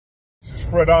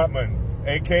Fred Ottman,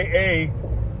 a.k.a.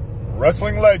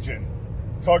 wrestling legend,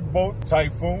 Tugboat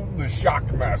Typhoon, the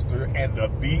Shockmaster, and the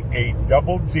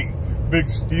B.A.D.D. Big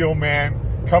Steel Man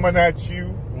coming at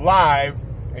you live,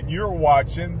 and you're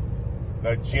watching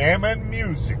the Jammin'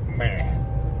 Music Man.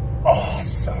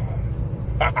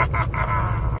 Awesome. Ha ha ha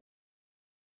ha.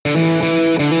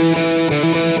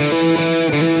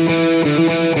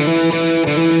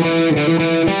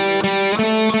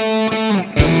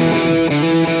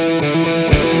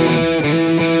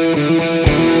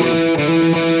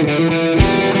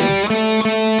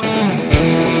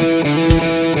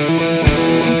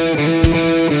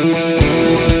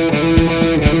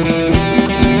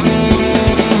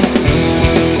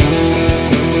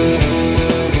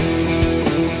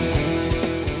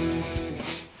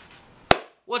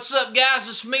 What's up, guys?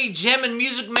 It's me, Jammin'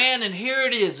 Music Man, and here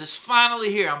it is. It's finally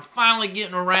here. I'm finally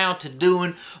getting around to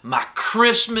doing my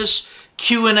Christmas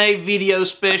Q&A video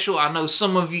special. I know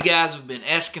some of you guys have been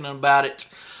asking about it.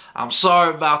 I'm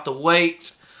sorry about the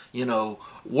wait. You know,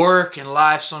 work and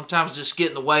life sometimes just get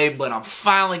in the way, but I'm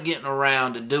finally getting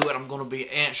around to do it. I'm going to be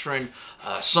answering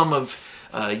some of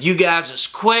you guys'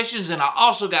 questions, and I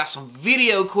also got some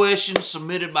video questions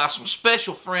submitted by some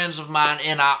special friends of mine,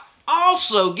 and I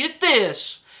also, get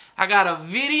this, I got a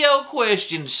video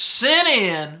question sent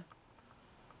in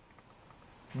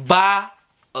by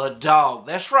a dog.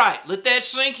 That's right. Let that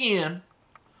sink in.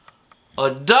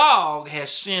 A dog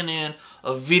has sent in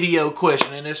a video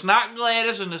question. And it's not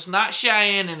Gladys, and it's not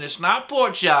Cheyenne, and it's not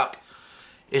Pork Chop.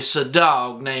 It's a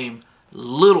dog named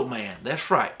Little Man.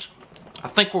 That's right. I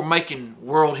think we're making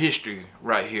world history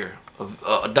right here.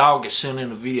 A dog has sent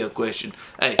in a video question.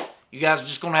 Hey, you guys are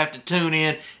just going to have to tune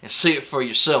in and see it for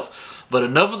yourself. But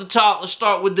enough of the talk. Let's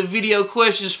start with the video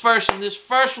questions first. And this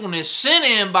first one is sent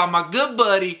in by my good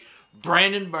buddy,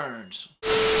 Brandon Burns.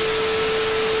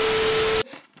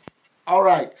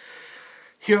 Alright,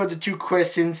 here are the two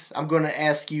questions I'm going to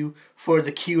ask you for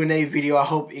the Q&A video. I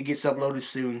hope it gets uploaded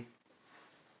soon.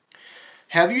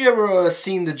 Have you ever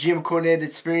seen the Jim Cornette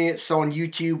Experience on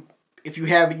YouTube? If you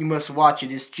haven't, you must watch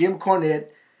it. It's Jim Cornette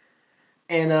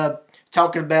and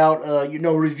talking about,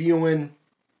 reviewing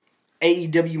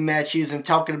AEW matches and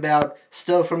talking about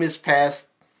stuff from his past.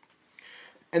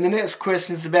 And the next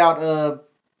question is about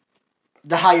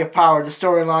the Higher Power, the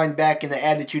storyline back in the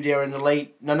Attitude Era in the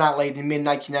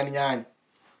mid-1999.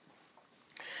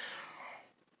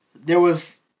 There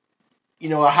was,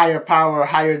 a higher power,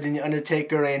 higher than the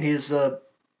Undertaker, and his, I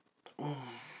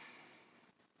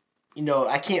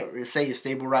can't say his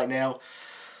stable right now,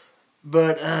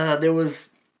 but there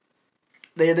was,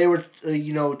 they were,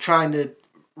 trying to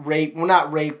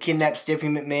kidnap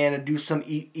Stephanie McMahon and do some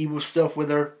evil stuff with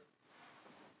her.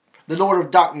 The Lord of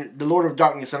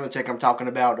Darkness Undertaker I'm talking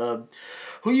about.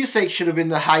 Who you think should have been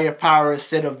the higher power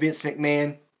instead of Vince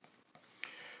McMahon?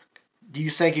 Do you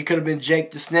think it could have been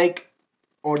Jake the Snake,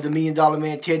 or the $1 Million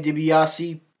Man Ted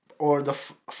DiBiase, or the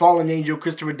fallen angel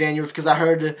Christopher Daniels? Because I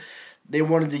heard they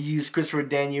wanted to use Christopher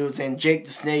Daniels, and Jake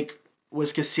the Snake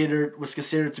was considered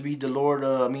to be the Lord.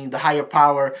 The higher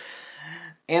power.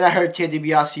 And I heard Ted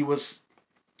DiBiase was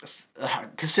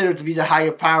considered to be the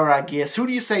higher power, I guess. Who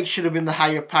do you think should have been the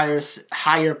higher power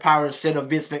instead of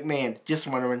Vince McMahon? Just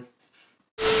wondering.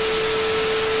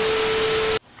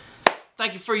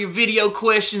 Thank you for your video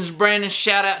questions, Brandon.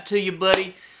 Shout out to you,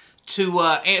 buddy. To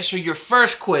answer your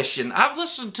first question, I've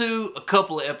listened to a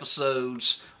couple of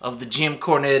episodes of the Jim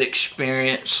Cornette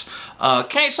Experience.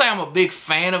 Can't say I'm a big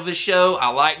fan of his show. I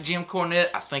like Jim Cornette.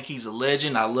 I think he's a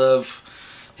legend. I love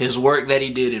his work that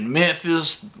he did in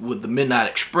Memphis with the Midnight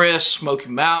Express, Smoky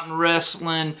Mountain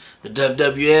Wrestling, the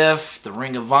WWF, the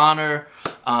Ring of Honor.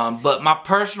 But my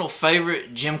personal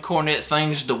favorite Jim Cornette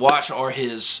things to watch are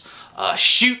his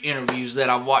shoot interviews that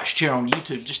I've watched here on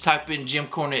YouTube. Just type in Jim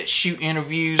Cornette shoot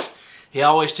interviews. He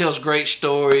always tells great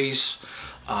stories.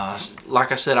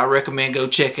 Like I said, I recommend go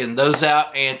checking those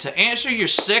out. And to answer your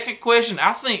second question,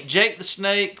 I think Jake the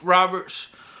Snake Roberts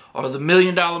or the $1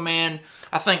 Million Man,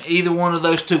 I think either one of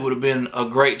those two would have been a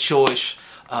great choice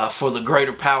for the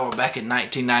Greater Power back in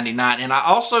 1999. And I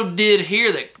also did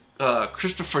hear that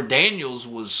Christopher Daniels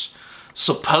was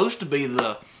supposed to be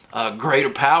the Greater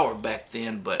Power back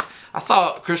then, but I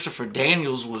thought Christopher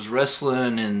Daniels was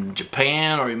wrestling in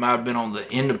Japan, or he might have been on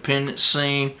the independent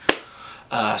scene.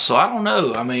 So I don't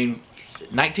know. I mean,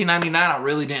 1999, I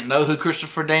really didn't know who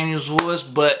Christopher Daniels was,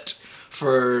 but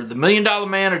for the $1 Million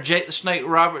Man or Jake the Snake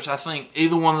Roberts, I think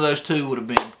either one of those two would have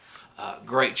been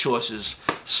great choices.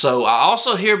 So I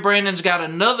also hear Brandon's got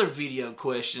another video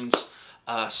questions.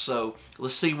 So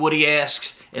let's see what he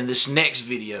asks in this next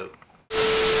video.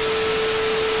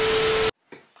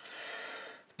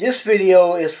 This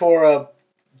video is for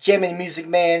Jammin' Music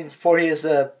Man for his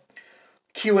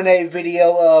Q&A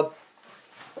video.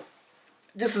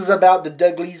 This is about the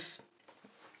Dudleys.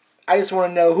 I just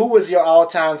want to know, who was your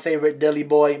all-time favorite Dudley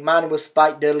boy? Mine was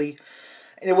Spike Dudley.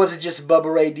 And it wasn't just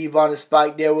Bubba Ray, Devon, and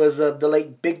Spike. There was the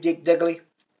late Big Dick Dudley,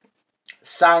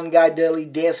 Sign Guy Dudley,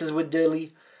 Dances with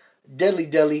Dudley, Dudley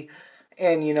Dudley,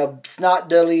 and, you know, Snot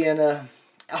Dudley, and a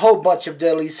whole bunch of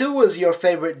Dudleys. Who was your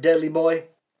favorite Dudley boy?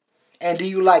 And do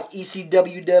you like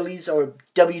ECW Dudleys or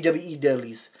WWE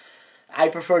Dudleys? I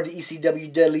prefer the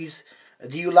ECW Dudleys.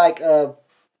 Do you like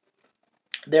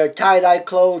their tie-dye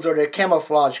clothes or their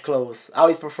camouflage clothes? I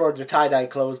always prefer their tie-dye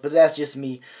clothes, but that's just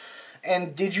me.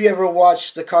 And did you ever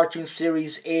watch the cartoon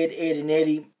series Ed, Edd and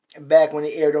Eddy back when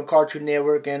it aired on Cartoon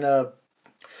Network? And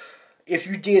if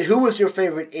you did, who was your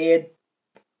favorite Ed?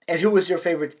 And who was your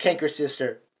favorite Kanker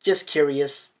sister? Just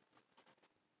curious.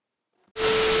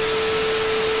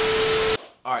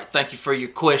 Alright, thank you for your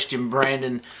question,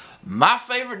 Brandon. My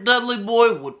favorite Dudley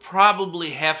boy would probably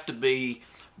have to be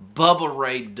Bubba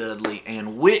Ray Dudley.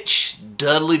 And which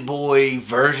Dudley boy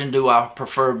version do I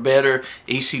prefer better?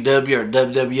 ECW or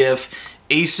WWF?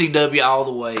 ECW all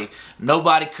the way.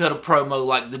 Nobody cut a promo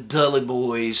like the Dudley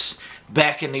boys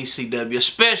back in ECW,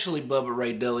 especially Bubba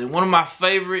Ray Dudley. One of my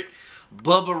favorite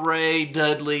Bubba Ray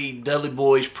Dudley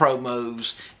boys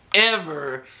promos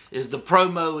ever is the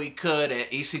promo he cut at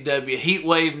ECW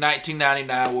Heatwave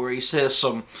 1999, where he says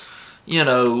some, you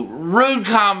know, rude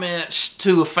comments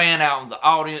to a fan out in the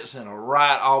audience, and a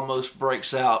riot almost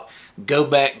breaks out. Go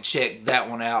back and check that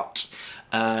one out.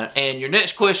 And your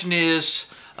next question is,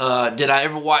 did I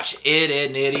ever watch Ed, Edd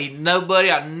and Eddy? No,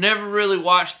 buddy, I never really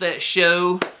watched that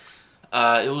show.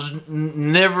 It was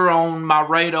never on my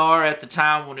radar at the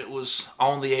time when it was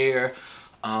on the air.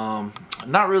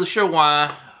 Not really sure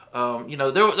why. You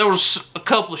know, there was a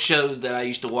couple of shows that I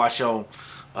used to watch on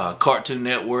Cartoon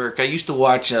Network. I used to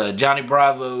watch Johnny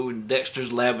Bravo and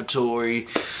Dexter's Laboratory,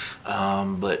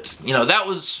 but you know, that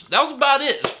was about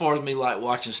it as far as me like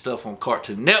watching stuff on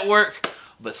Cartoon Network.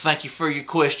 But thank you for your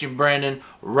question, Brandon.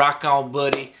 Rock on,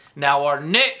 buddy. Now our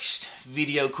next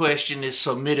video question is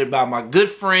submitted by my good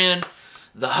friend,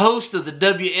 the host of the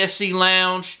WSC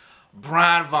Lounge,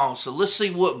 Brian Vaughn. So let's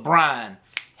see what Brian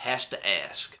has to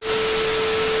ask.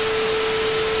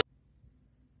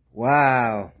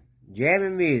 Wow,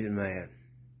 Jammin' Music Man.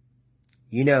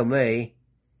 You know me.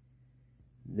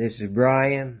 This is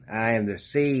Brian. I am the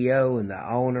CEO and the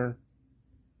owner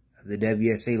of the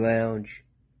WSC Lounge.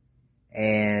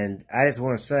 And I just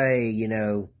want to say, you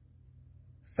know,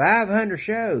 500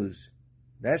 shows.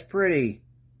 That's pretty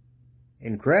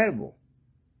incredible.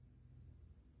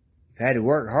 You've had to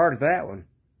work hard at that one.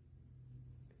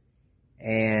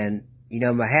 And, you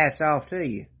know, my hat's off to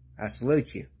you. I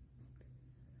salute you.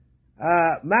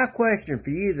 My question for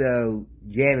you, though,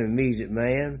 Jammin' Music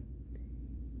Man,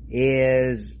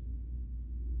 is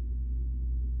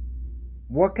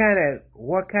what kind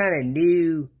of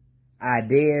new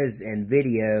ideas and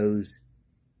videos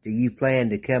do you plan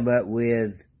to come up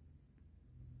with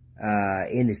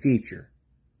in the future?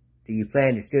 Do you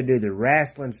plan to still do the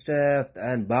wrestling stuff, the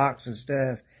unboxing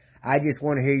stuff? I just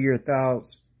want to hear your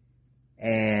thoughts,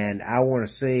 and I want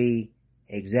to see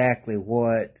exactly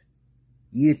what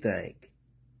you think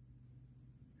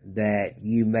that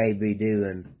you may be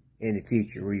doing in the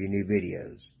future with your new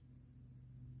videos.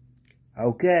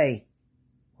 Okay.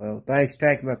 Well, thanks for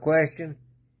taking my question,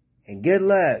 and good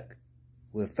luck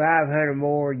with 500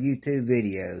 more YouTube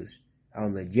videos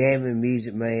on the Jammin'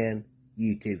 Music Man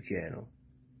YouTube channel.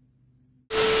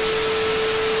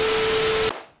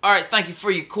 Alright, thank you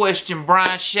for your question,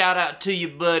 Brian. Shout out to you,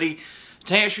 buddy.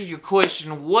 To answer your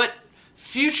question, what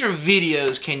future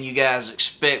videos can you guys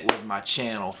expect with my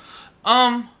channel?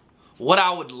 What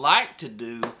I would like to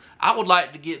do, I would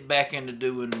like to get back into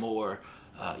doing more,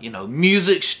 you know,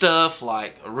 music stuff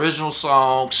like original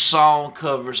songs, song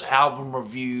covers, album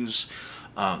reviews.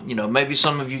 You know, maybe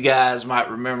some of you guys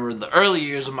might remember the early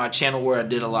years of my channel where I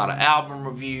did a lot of album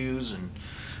reviews and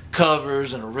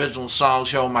covers and original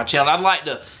songs here on my channel. I'd like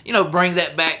to, you know, bring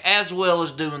that back, as well as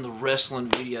doing the wrestling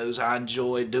videos. I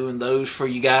enjoy doing those for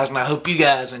you guys, and I hope you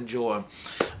guys enjoy them.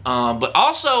 But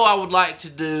also I would like to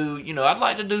do, you know, I'd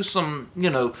like to do some, you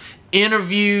know,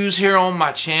 interviews here on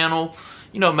my channel.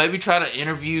 You know, maybe try to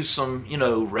interview some, you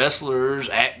know, wrestlers,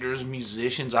 actors,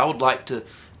 musicians. I would like to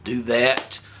do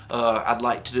that. I'd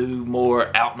like to do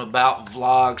more out and about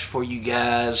vlogs for you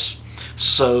guys.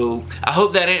 So I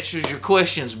hope that answers your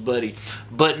questions, buddy.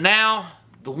 But now,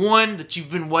 the one that you've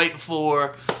been waiting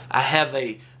for, I have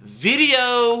a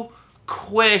video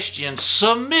question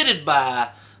submitted by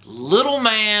Little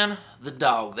Man the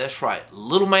Dog. That's right,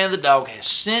 Little Man the Dog has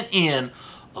sent in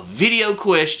a video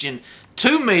question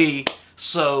to me.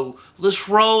 So let's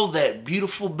roll that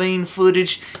beautiful bean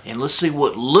footage and let's see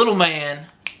what little man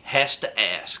has to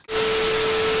ask.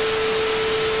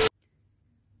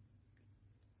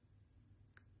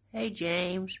 Hey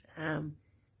James,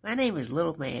 my name is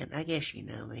Little Man. I guess you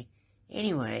know me.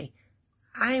 Anyway,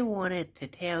 I wanted to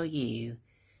tell you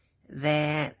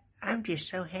that I'm just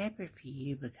so happy for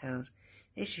you because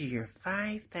this is your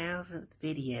 5,000th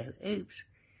video. Oops,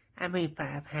 I mean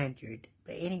 500.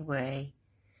 But anyway,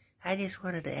 I just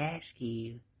wanted to ask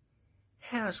you,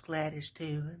 how's Gladys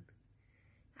doing?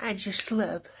 I just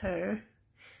love her.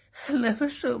 I love her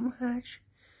so much.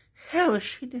 How is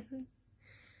she doing?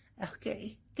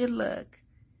 Okay, good luck.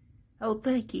 Oh,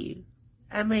 thank you.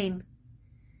 I mean,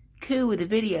 cool with the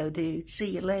video, dude. See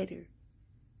you later.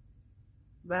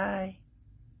 Bye.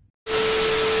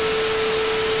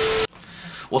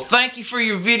 Well, thank you for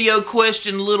your video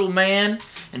question, little man.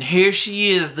 And here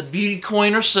she is, the beauty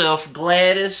queen herself,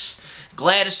 Gladys.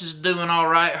 Gladys is doing all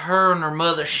right. Her and her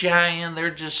mother, Cheyenne, they're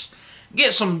just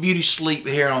getting some beauty sleep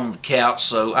here on the couch.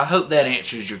 So I hope that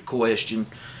answers your question.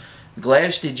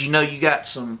 Gladys, did you know you got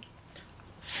some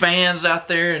fans out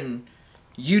there in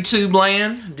YouTube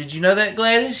land? Did you know that,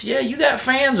 Gladys? Yeah, you got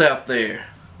fans out there.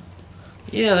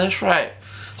 Yeah, that's right.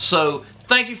 So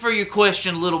thank you for your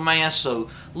question, little man. So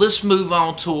let's move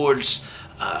on towards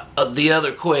the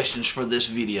other questions for this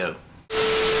video.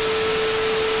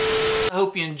 I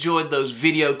hope you enjoyed those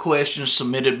video questions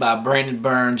submitted by Brandon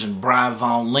Burns and Brian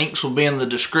Vaughn. Links will be in the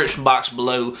description box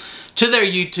below to their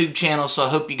YouTube channel, so I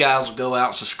hope you guys will go out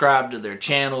and subscribe to their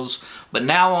channels. But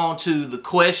now on to the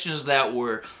questions that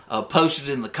were posted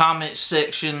in the comments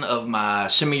section of my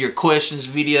Send Me Your Questions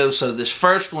video. So this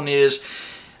first one is,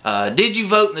 did you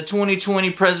vote in the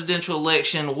 2020 presidential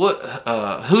election?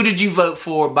 Who did you vote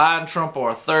for, Biden, Trump, or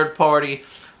a third party?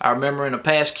 I remember in a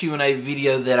past Q&A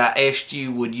video that I asked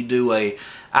you, would you do a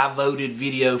I voted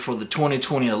video for the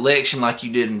 2020 election like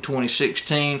you did in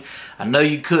 2016? I know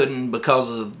you couldn't because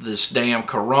of this damn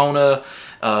corona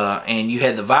and you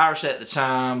had the virus at the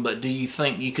time, but do you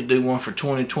think you could do one for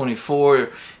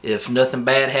 2024 if nothing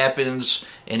bad happens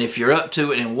and if you're up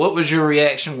to it? And what was your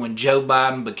reaction when Joe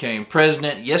Biden became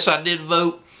president? Yes, I did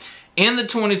vote in the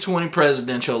 2020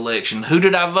 presidential election. Who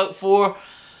did I vote for?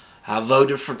 I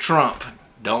voted for Trump.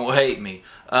 Don't hate me.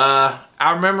 I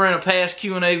remember in a past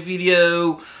Q&A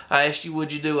video, I asked you,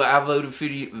 would you do an I voted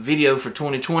video for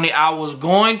 2020? I was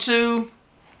going to,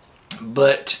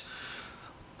 but,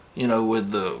 you know,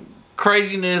 with the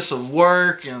craziness of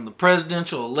work and the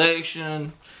presidential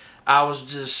election, I was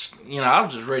just, you know, I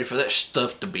was just ready for that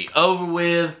stuff to be over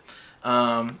with.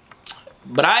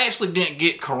 But I actually didn't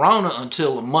get corona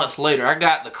until a month later. I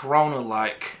got the corona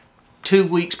like 2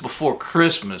 weeks before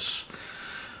Christmas.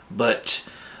 But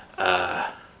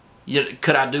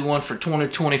could I do one for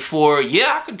 2024?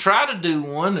 Yeah, I could try to do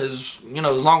one, as you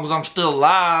know, as long as I'm still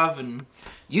alive and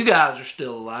you guys are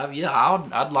still alive. Yeah,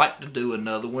 I'd like to do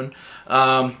another one.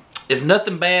 If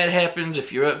nothing bad happens,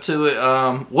 if you're up to it,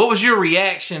 what was your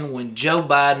reaction when Joe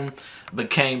Biden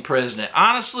became president?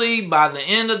 Honestly, by the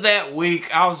end of that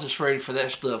week, I was just ready for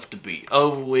that stuff to be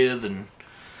over with, and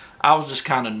I was just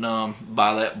kind of numb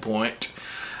by that point.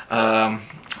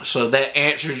 So that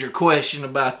answers your question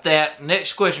about that.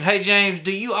 Next question. Hey James,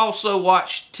 do you also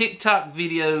watch TikTok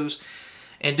videos,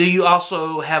 and do you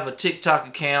also have a TikTok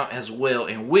account as well?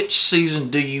 And which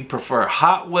season do you prefer,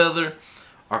 hot weather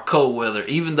or cold weather,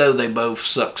 even though they both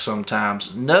suck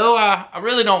sometimes? No, I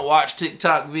really don't watch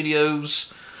TikTok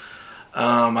videos.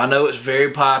 I know it's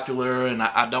very popular, and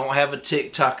I don't have a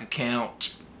TikTok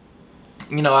account.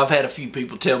 You know, I've had a few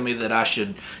people tell me that I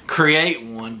should create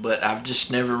one, but I've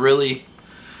just never really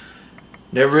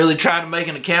tried to make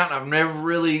an account. I've never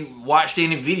really watched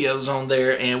any videos on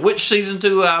there. And which season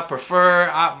do I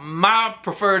prefer? My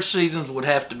preferred seasons would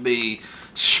have to be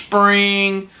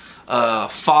spring,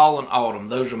 fall, and autumn.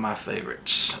 Those are my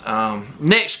favorites.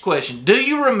 Next question. Do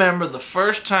you remember the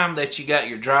first time that you got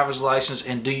your driver's license?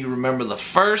 And do you remember the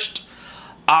first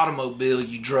automobile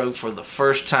you drove for the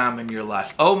first time in your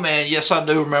life? Oh man, yes, I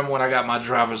do remember when I got my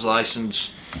driver's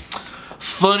license.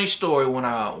 Funny story, when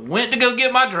I went to go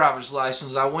get my driver's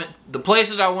license, the place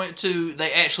that I went to,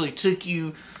 they actually took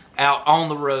you out on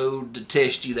the road to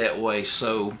test you that way.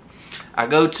 So I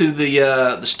go to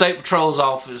the State Patrol's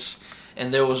office,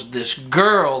 and there was this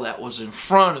girl that was in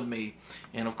front of me,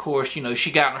 and of course, you know,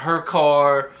 she got in her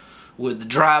car with the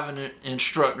driving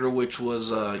instructor, which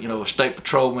was you know, a state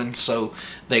patrolman. So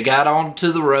they got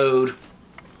onto the road,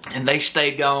 and they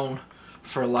stayed gone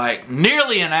for like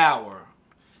nearly an hour.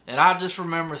 And I just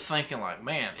remember thinking like,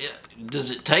 man, does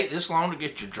it take this long to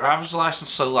get your driver's license?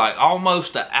 So like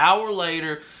almost an hour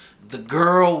later, the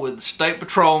girl with the state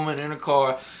patrolman in her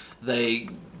car, they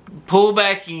pull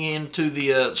back into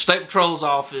the state patrol's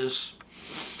office,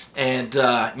 and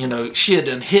you know, she had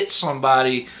done hit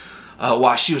somebody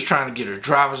while she was trying to get her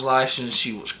driver's license.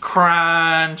 She was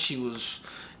crying. She was,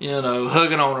 you know,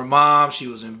 hugging on her mom. She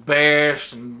was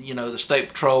embarrassed, and you know, the state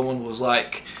patrolman was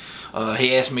like,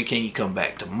 he asked me, can you come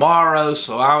back tomorrow?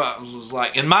 So I was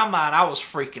like, in my mind, I was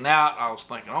freaking out. I was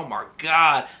thinking, oh my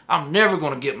God, I'm never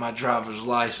going to get my driver's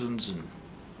license. And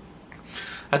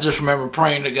I just remember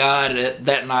praying to God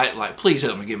that night, like, please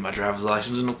help me get my driver's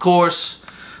license. And of course,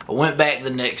 I went back the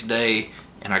next day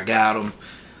and I got them.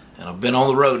 And I've been on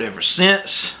the road ever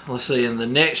since. Let's see, and the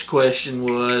next question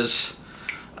was,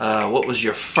 what was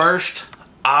your first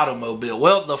automobile?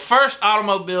 Well, the first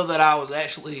automobile that I was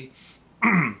actually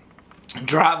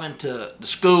driving to the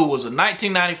school was a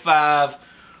 1995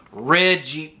 red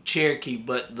Jeep Cherokee,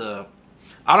 but the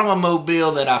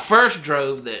automobile that I first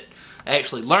drove, that I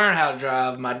actually learned how to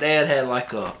drive, my dad had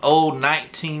like a old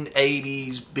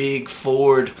 1980s big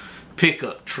Ford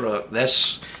pickup truck.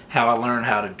 That's how I learned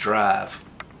how to drive.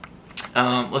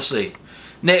 Let's see.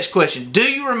 Next question. Do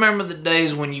you remember the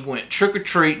days when you went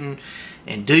trick-or-treating,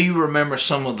 and do you remember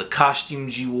some of the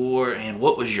costumes you wore, and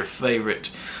what was your favorite?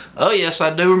 Oh yes,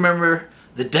 I do remember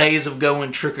the days of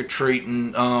going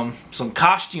trick-or-treating. Some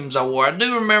costumes I wore. I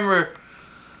do remember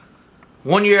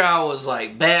one year I was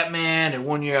like Batman, and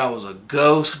one year I was a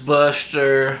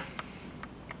Ghostbuster.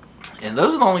 And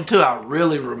those are the only two I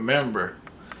really remember.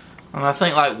 And I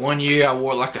think like one year I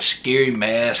wore like a scary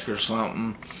mask or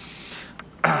something.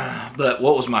 But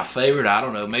what was my favorite? I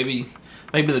don't know. Maybe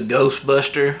the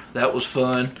Ghostbuster. That was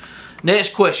fun.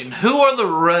 Next question. Who are the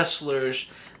wrestlers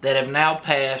that have now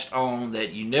passed on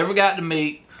that you never got to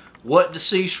meet? What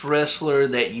deceased wrestler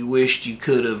that you wished you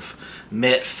could have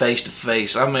met face to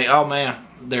face? I mean, oh man,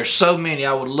 there's so many.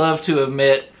 I would love to have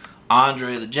met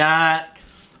Andre the Giant,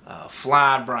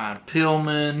 Flying Brian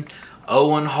Pillman,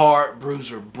 Owen Hart,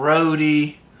 Bruiser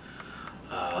Brody.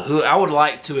 Who I would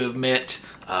like to have met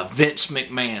Vince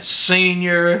McMahon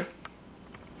Sr.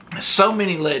 So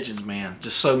many legends, man.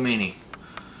 Just so many.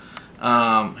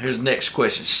 Here's the next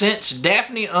question. Since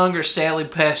Daphne Unger sadly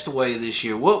passed away this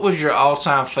year, what was your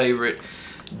all-time favorite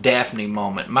Daphne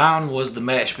moment? Mine was the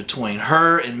match between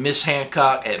her and Miss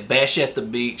Hancock at Bash at the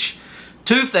Beach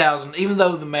 2000, even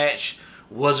though the match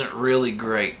wasn't really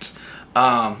great.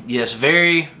 Yes,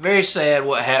 very, very sad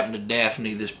what happened to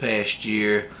Daphne this past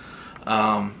year.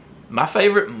 My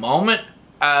favorite moment,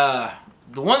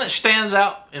 the one that stands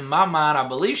out in my mind, I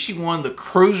believe she won the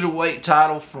Cruiserweight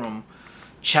title from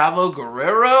Chavo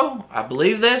Guerrero. I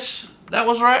believe that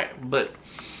was right. But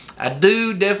I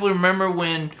do definitely remember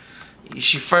when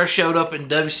she first showed up in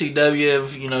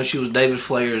WCW. You know, she was David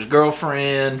Flair's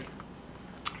girlfriend.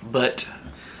 But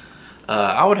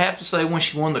I would have to say when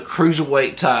she won the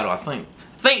Cruiserweight title. I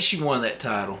think she won that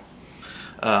title.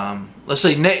 Let's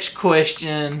see, next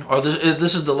question, or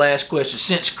this is the last question.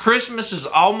 Since Christmas is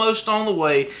almost on the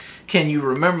way, can you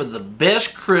remember the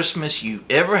best Christmas you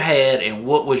ever had, and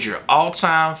what was your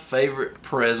all-time favorite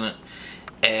present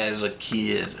as a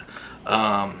kid?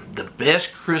 The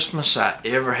best Christmas I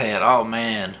ever had, oh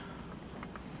man.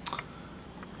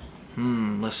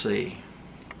 Let's see.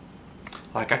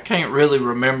 Like, I can't really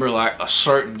remember like a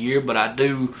certain year, but I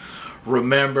do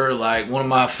remember like one of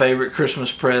my favorite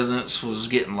Christmas presents was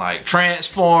getting like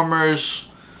Transformers,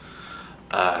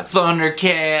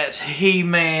 Thundercats,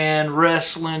 He-Man,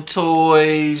 wrestling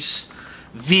toys,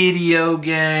 video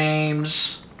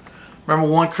games. Remember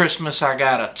one Christmas I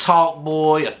got a Talk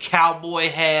Boy, a cowboy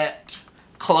hat,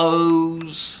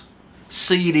 clothes,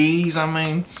 CDs. I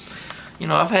mean, you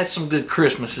know, I've had some good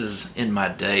Christmases in my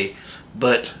day.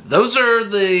 But those are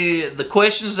the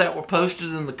questions that were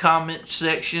posted in the comment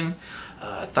section.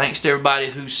 Thanks to everybody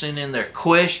who sent in their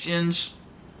questions.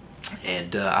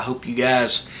 And I hope you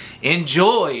guys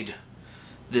enjoyed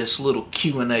this little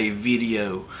Q&A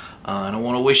video. And I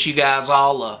want to wish you guys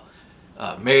all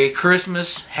a Merry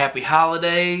Christmas, Happy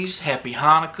Holidays, Happy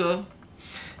Hanukkah.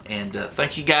 And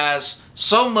thank you guys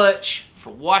so much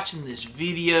for watching this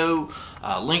video.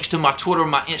 Links to my Twitter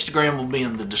and my Instagram will be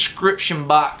in the description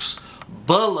box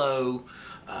below,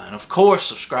 and of course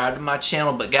subscribe to my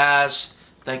channel. But guys,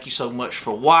 thank you so much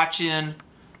for watching.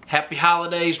 Happy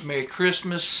holidays, Merry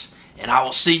Christmas, and I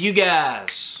will see you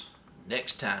guys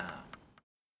next time.